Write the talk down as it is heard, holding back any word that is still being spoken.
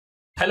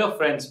Hello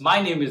friends,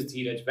 my name is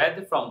Dheeraj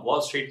Vaidya from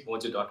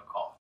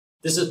wallstreetmojo.com.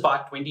 This is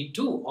part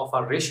 22 of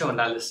our ratio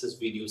analysis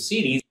video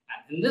series,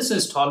 and in this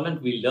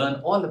installment we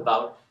learn all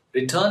about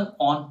return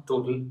on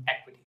total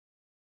equity.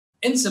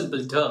 In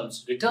simple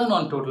terms, return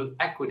on total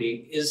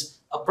equity is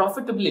a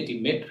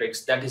profitability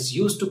matrix that is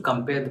used to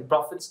compare the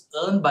profits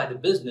earned by the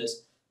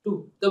business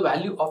to the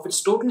value of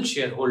its total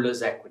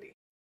shareholders' equity.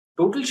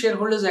 Total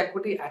shareholders'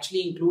 equity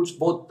actually includes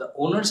both the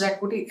owner's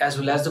equity as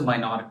well as the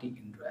minority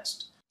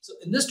interest. So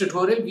in this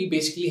tutorial, we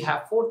basically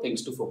have four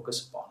things to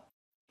focus upon.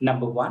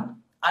 Number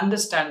one,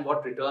 understand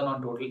what return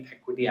on total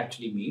equity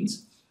actually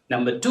means.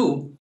 Number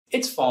two,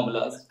 its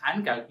formulas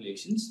and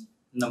calculations.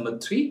 Number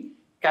three,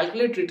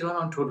 calculate return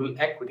on total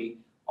equity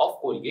of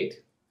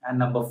Colgate. And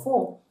number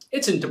four,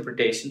 its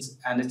interpretations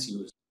and its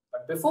use.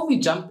 But before we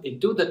jump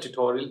into the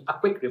tutorial, a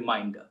quick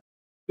reminder.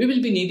 We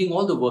will be needing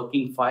all the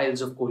working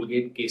files of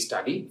Colgate Case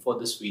Study for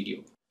this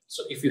video.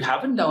 So if you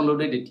haven't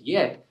downloaded it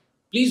yet,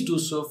 please do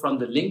so from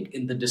the link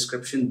in the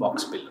description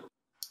box below.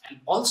 And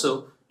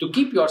also, to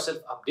keep yourself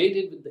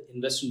updated with the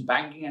investment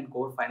banking and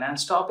core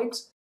finance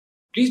topics,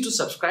 please do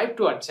subscribe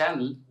to our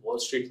channel, Wall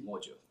Street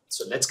Mojo.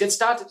 So let's get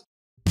started.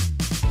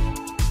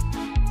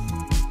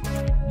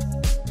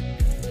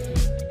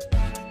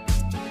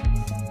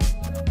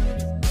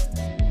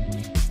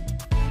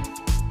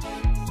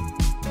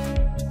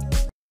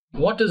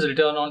 What is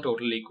return on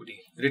total equity?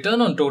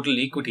 Return on total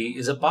equity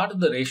is a part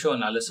of the ratio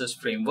analysis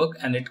framework,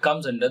 and it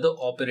comes under the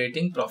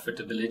operating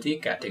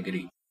profitability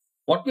category.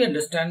 What we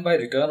understand by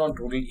return on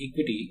total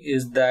equity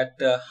is that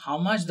how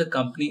much the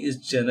company is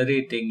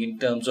generating in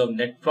terms of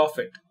net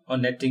profit or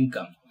net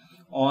income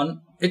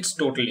on its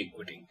total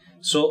equity.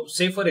 So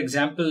say for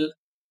example,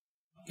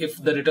 if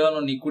the return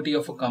on equity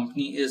of a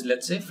company is,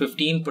 let's say,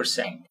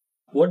 15%,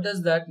 what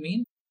does that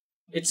mean?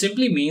 It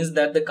simply means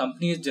that the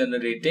company is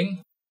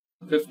generating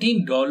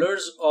 $15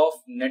 of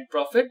net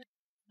profit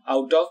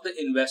out of the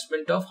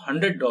investment of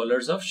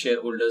 $100 of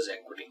shareholders'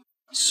 equity.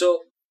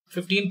 So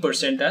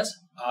 15% as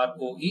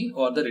ROE,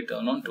 or the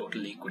return on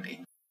total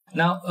equity.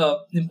 Now,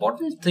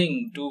 important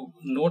thing to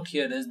note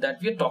here is that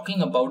we are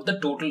talking about the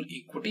total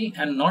equity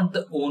and not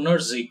the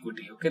owner's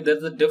equity. Okay,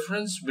 there's a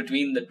difference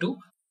between the two.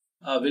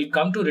 We'll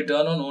come to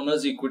return on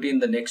owner's equity in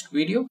the next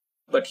video,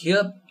 but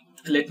here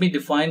let me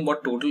define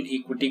what total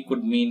equity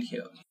could mean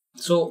here.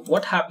 So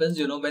what happens,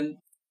 when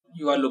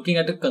you are looking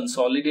at a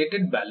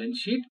consolidated balance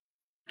sheet,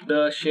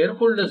 the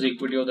shareholders'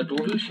 equity or the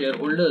total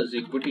shareholders'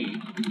 equity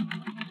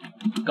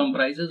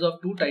comprises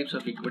of two types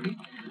of equity.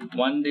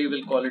 One they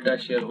will call it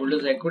as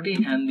shareholders' equity,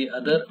 and the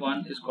other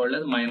one is called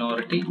as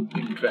minority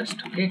interest.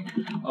 Okay,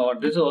 or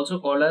this is also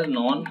called as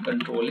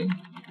non-controlling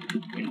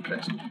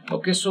interest.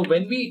 Okay, so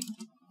when we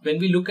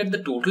look at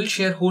the total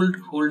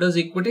shareholders'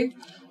 equity,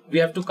 we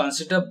have to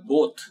consider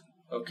both.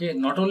 Okay,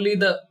 not only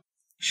the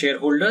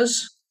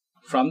shareholders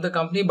from the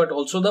company, but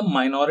also the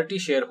minority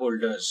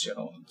shareholders,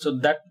 so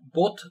that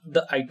both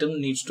the item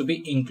needs to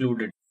be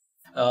included.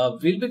 We'll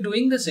be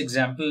doing this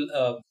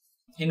example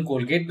in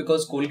Colgate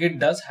because Colgate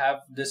does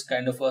have this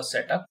kind of a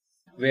setup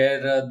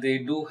where they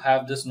do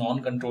have this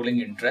non-controlling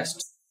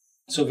interest.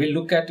 So we'll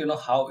look at,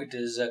 how it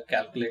is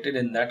calculated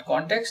in that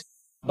context.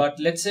 But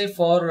let's say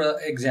for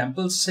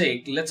example's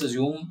sake, let's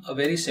assume a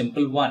very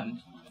simple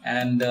one.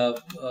 And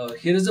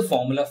here is the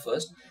formula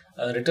first.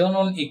 Return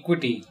on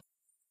equity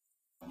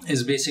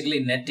is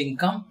basically net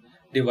income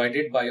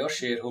divided by your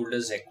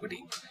shareholders'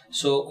 equity.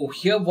 So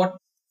here what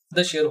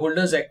the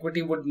shareholders'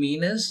 equity would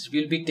mean is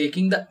we'll be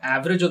taking the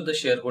average of the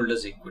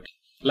shareholders' equity.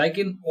 Like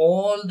in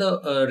all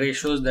the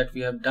ratios that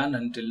we have done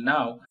until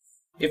now,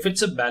 if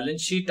it's a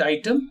balance sheet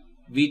item,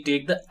 we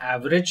take the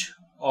average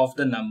of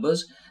the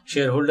numbers,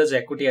 shareholders'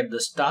 equity at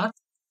the start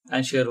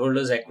and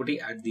shareholders' equity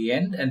at the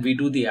end, and we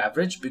do the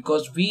average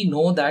because we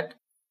know that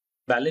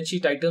balance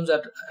sheet items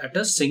are at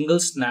a single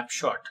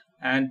snapshot.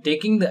 And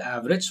taking the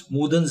average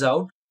smoothens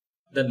out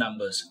the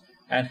numbers,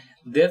 and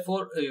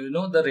therefore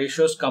the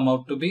ratios come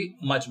out to be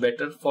much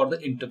better for the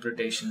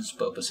interpretations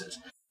purposes.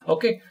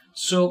 Okay,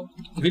 so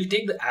we'll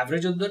take the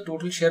average of the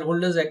total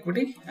shareholders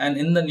equity, and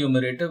in the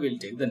numerator we'll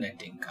take the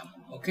net income.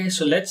 Okay,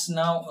 so let's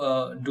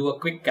now do a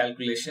quick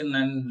calculation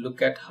and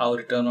look at how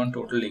return on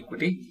total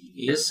equity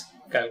is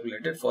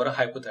calculated for a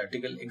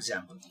hypothetical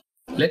example.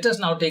 Let us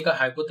now take a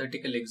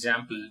hypothetical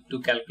example to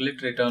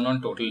calculate return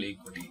on total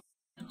equity.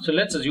 So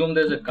let's assume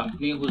there's a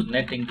company whose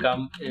net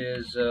income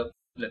is,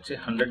 let's say,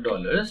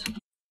 $100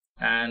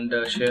 and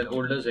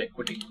shareholders'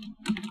 equity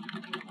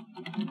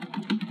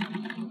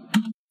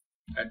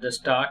at the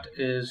start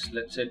is,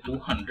 let's say,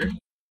 200,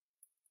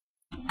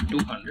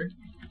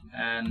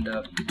 and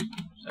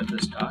at the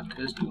start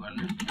is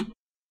 200,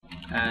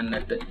 and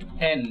at the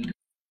end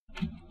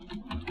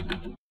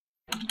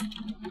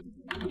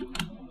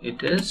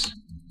it is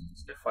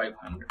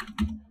 500.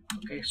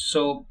 Okay,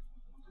 so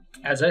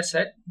as I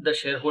said, the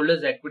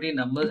shareholders' equity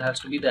numbers has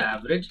to be the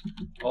average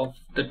of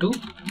the two.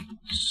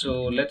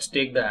 So let's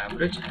take the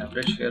average.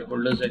 Average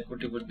shareholders'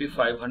 equity would be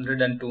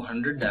 500 and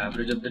 200, the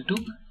average of the two.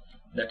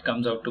 That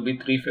comes out to be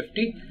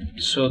 350.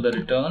 So the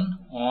return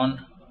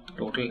on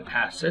total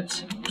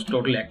assets,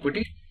 total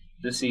equity,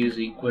 This is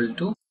equal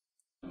to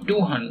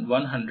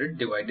 100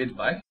 divided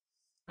by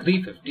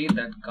 350.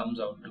 That comes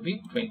out to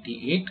be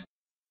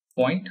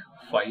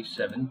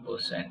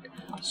 28.57%.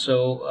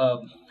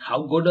 So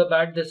how good or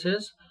bad this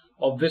is?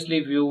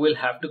 Obviously, you will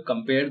have to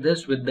compare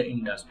this with the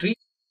industry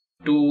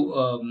to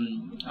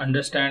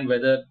understand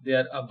whether they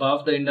are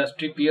above the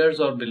industry peers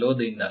or below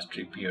the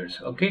industry peers.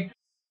 Okay.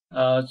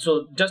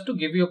 So just to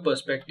give you a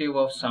perspective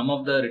of some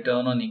of the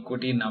return on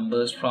equity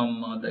numbers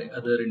from the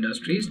other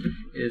industries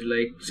is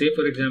like, say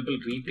for example,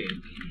 retail.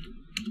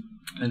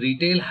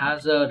 Retail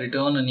has a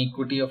return on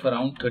equity of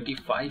around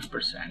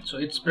 35%. So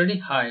it's pretty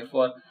high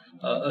for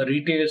a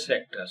retail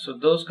sector. So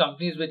those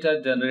companies which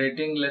are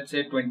generating, let's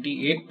say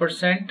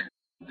 28%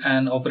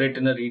 and operate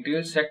in a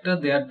retail sector,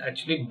 they are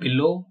actually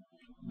below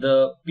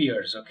the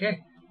peers.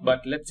 Okay.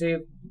 But let's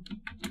say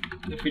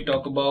if we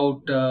talk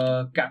about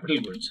capital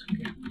goods,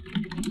 okay.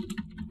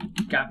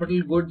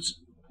 Capital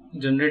goods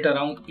generate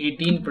around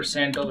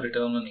 18% of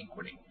return on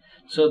equity.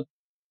 So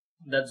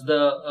that's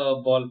the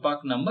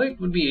ballpark number. It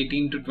would be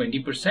 18 to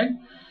 20%.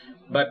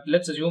 But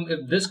let's assume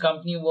if this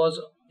company was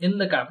in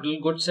the capital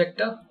goods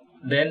sector,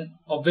 then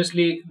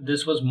obviously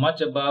this was much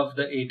above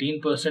the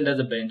 18% as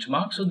a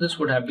benchmark. So this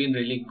would have been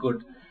really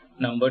good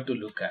number to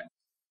look at.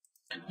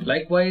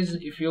 Likewise,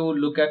 if you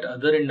look at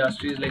other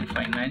industries like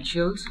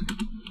financials,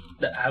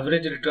 the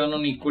average return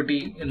on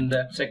equity in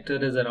that sector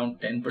is around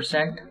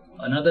 10%.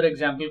 Another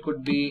example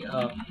could be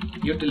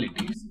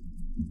utilities.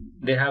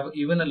 They have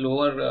even a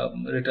lower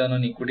return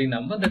on equity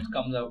number that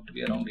comes out to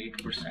be around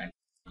 8%.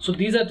 So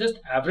these are just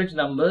average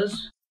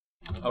numbers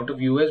out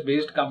of US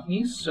based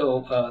companies.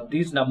 So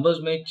these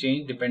numbers may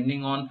change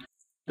depending on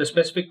the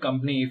specific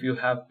company if you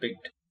have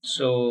picked.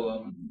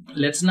 So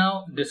let's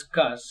now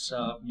discuss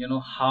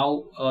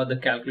how the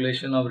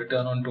calculation of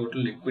return on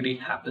total equity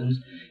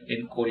happens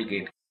in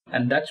Colgate.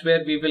 And that's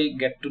where we will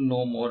get to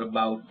know more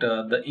about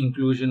the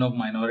inclusion of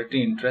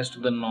minority interest to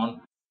the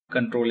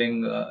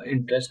non-controlling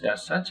interest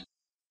as such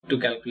to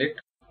calculate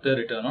the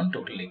return on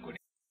total equity.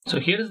 So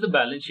here is the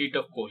balance sheet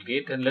of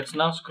Colgate, and let's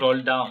now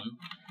scroll down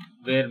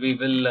where we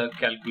will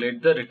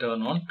calculate the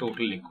return on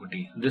total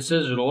equity. This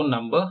is row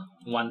number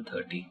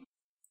 130.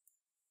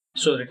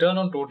 So return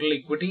on total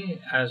equity,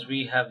 as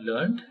we have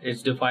learned,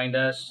 is defined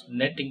as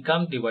net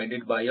income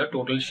divided by your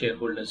total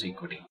shareholders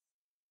equity.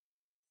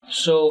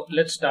 So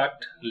let's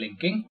start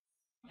linking.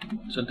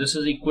 So this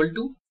is equal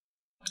to,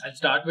 I'll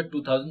start with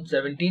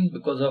 2017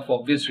 because of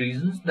obvious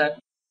reasons that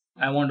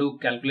I want to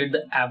calculate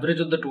the average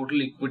of the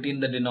total equity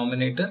in the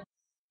denominator.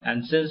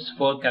 And since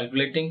for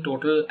calculating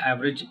total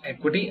average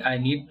equity, I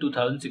need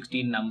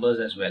 2016 numbers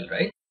as well,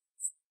 right?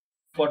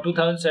 For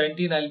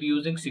 2017, I'll be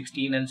using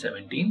 16 and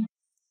 17.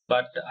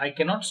 But I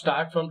cannot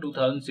start from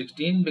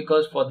 2016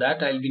 because for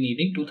that I'll be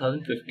needing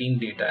 2015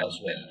 data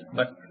as well.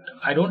 But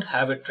I don't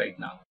have it right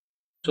now.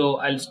 So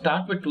I'll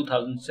start with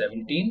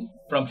 2017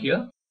 from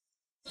here.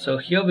 So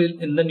here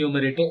in the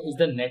numerator is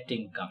the net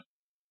income.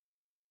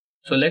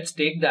 So let's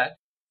take that.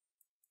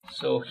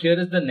 So here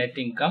is the net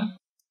income.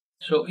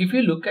 So if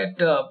you look at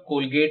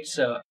Colgate's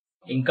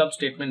income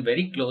statement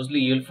very closely,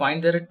 you'll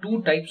find there are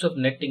two types of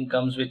net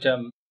incomes which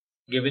are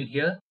given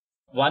here.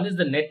 One is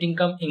the net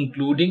income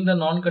including the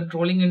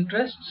non-controlling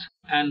interests,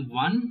 and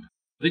one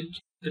which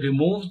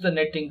removes the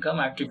net income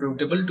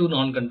attributable to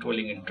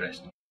non-controlling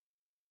interest.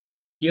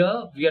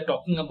 Here we are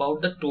talking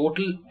about the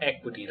total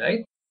equity,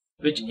 right,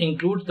 which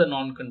includes the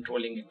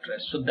non-controlling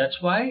interest. So that's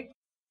why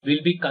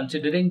we'll be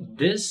considering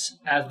this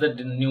as the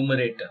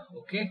numerator,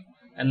 okay,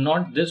 and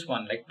not this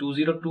one. Like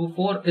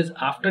 2024 is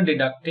after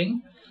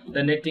deducting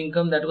the net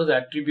income that was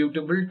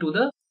attributable to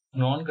the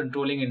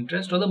non-controlling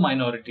interest or the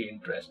minority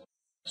interest.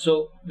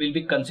 So we'll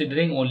be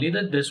considering only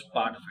this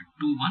part of it,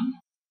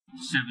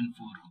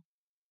 2174.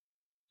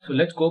 So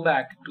let's go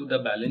back to the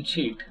balance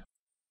sheet.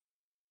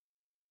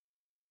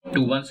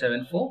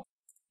 2174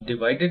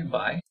 divided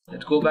by,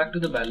 let's go back to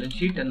the balance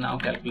sheet and now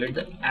calculate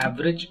the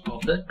average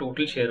of the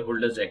total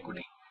shareholders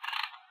equity.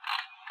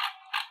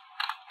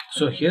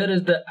 So here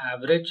is the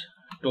average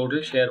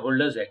total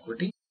shareholders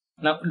equity.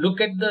 Now look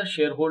at the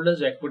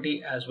shareholders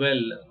equity as well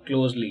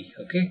closely,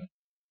 okay.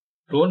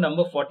 Row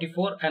number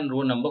 44 and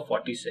row number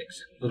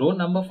 46. Row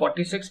number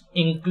 46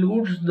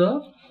 includes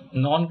the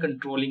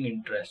non-controlling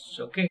interests,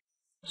 okay.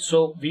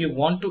 So we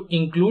want to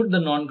include the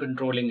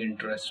non-controlling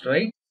interest,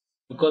 right?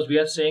 Because we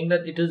are saying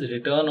that it is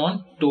return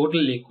on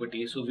total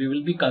equity. So we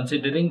will be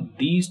considering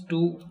these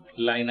two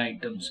line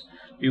items.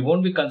 We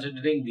won't be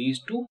considering these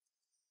two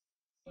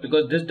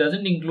because this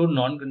doesn't include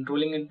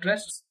non-controlling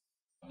interests.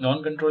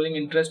 Non-controlling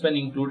interest when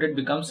included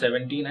becomes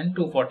 17 and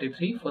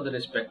 243 for the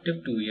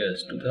respective 2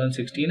 years,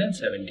 2016 and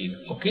 17.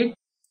 Okay.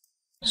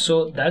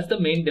 So that's the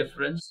main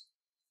difference.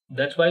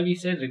 That's why we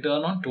say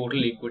return on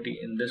total equity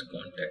in this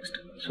context.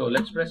 So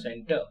let's press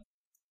enter.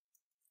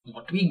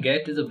 What we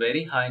get is a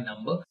very high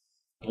number,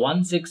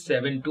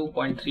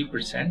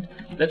 1672.3%.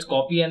 Let's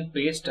copy and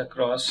paste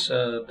across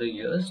the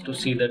years to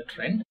see the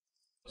trend.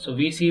 So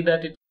we see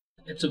that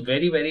it's a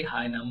very, very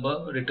high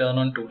number, return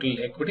on total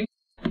equity.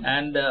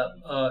 And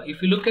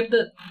if you look at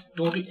the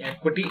total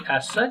equity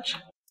as such,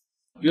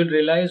 you'll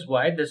realize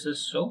why this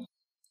is so.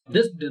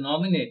 this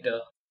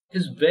denominator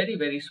is very,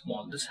 very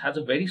small. This has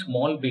a very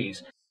small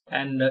base,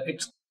 and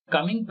it's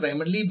coming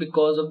primarily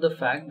because of the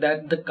fact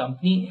that the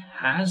company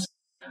has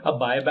a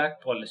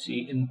buyback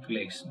policy in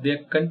place.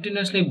 They're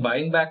continuously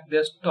buying back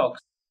their stocks,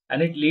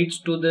 and it leads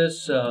to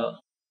this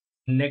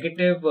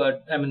negative,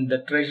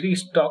 the treasury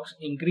stocks,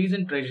 increase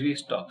in treasury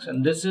stocks,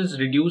 and this is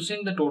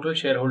reducing the total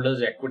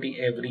shareholders' equity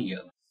every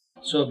year.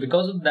 So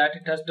because of that,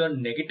 it has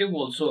turned negative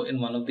also in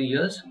one of the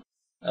years,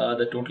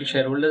 the total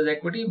shareholders'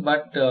 equity,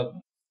 but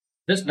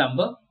this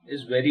number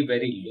is very,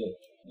 very low.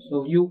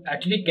 So you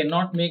actually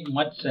cannot make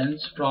much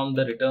sense from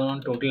the return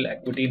on total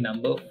equity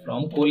number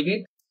from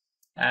Colgate.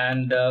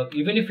 And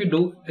even if you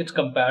do its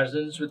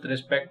comparisons with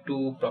respect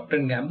to Procter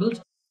 & Gamble's,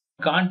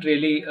 you can't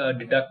really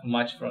deduct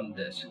much from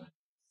this.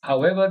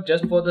 However,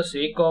 just for the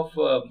sake of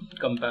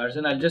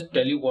comparison, I'll just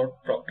tell you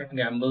what Procter &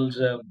 Gamble's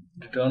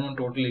return on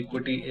total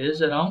equity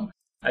is around.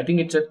 I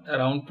think it's at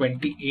around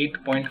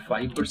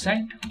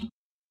 28.5%.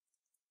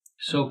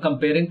 So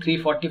comparing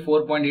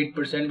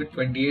 344.8% with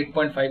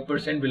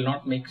 28.5% will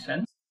not make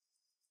sense,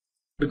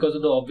 because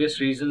of the obvious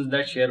reasons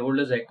that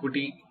shareholders'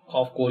 equity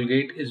of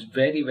Colgate is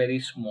very, very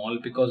small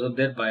because of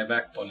their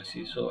buyback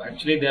policy. So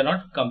actually they are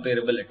not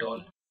comparable at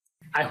all.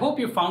 I hope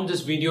you found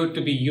this video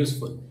to be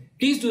useful.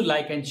 Please do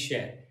like and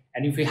share.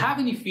 And if you have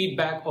any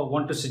feedback or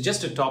want to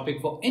suggest a topic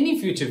for any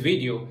future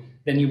video,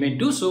 then you may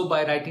do so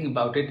by writing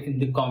about it in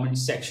the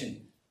comments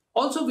section.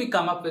 Also, we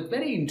come up with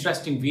very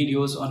interesting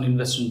videos on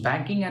investment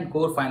banking and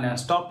core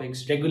finance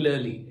topics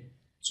regularly.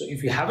 So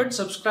if you haven't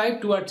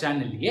subscribed to our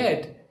channel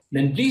yet,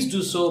 then please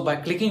do so by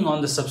clicking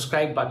on the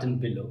subscribe button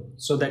below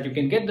so that you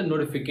can get the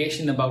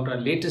notification about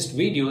our latest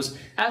videos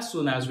as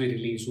soon as we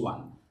release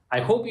one.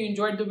 I hope you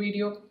enjoyed the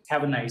video.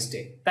 Have a nice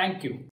day. Thank you.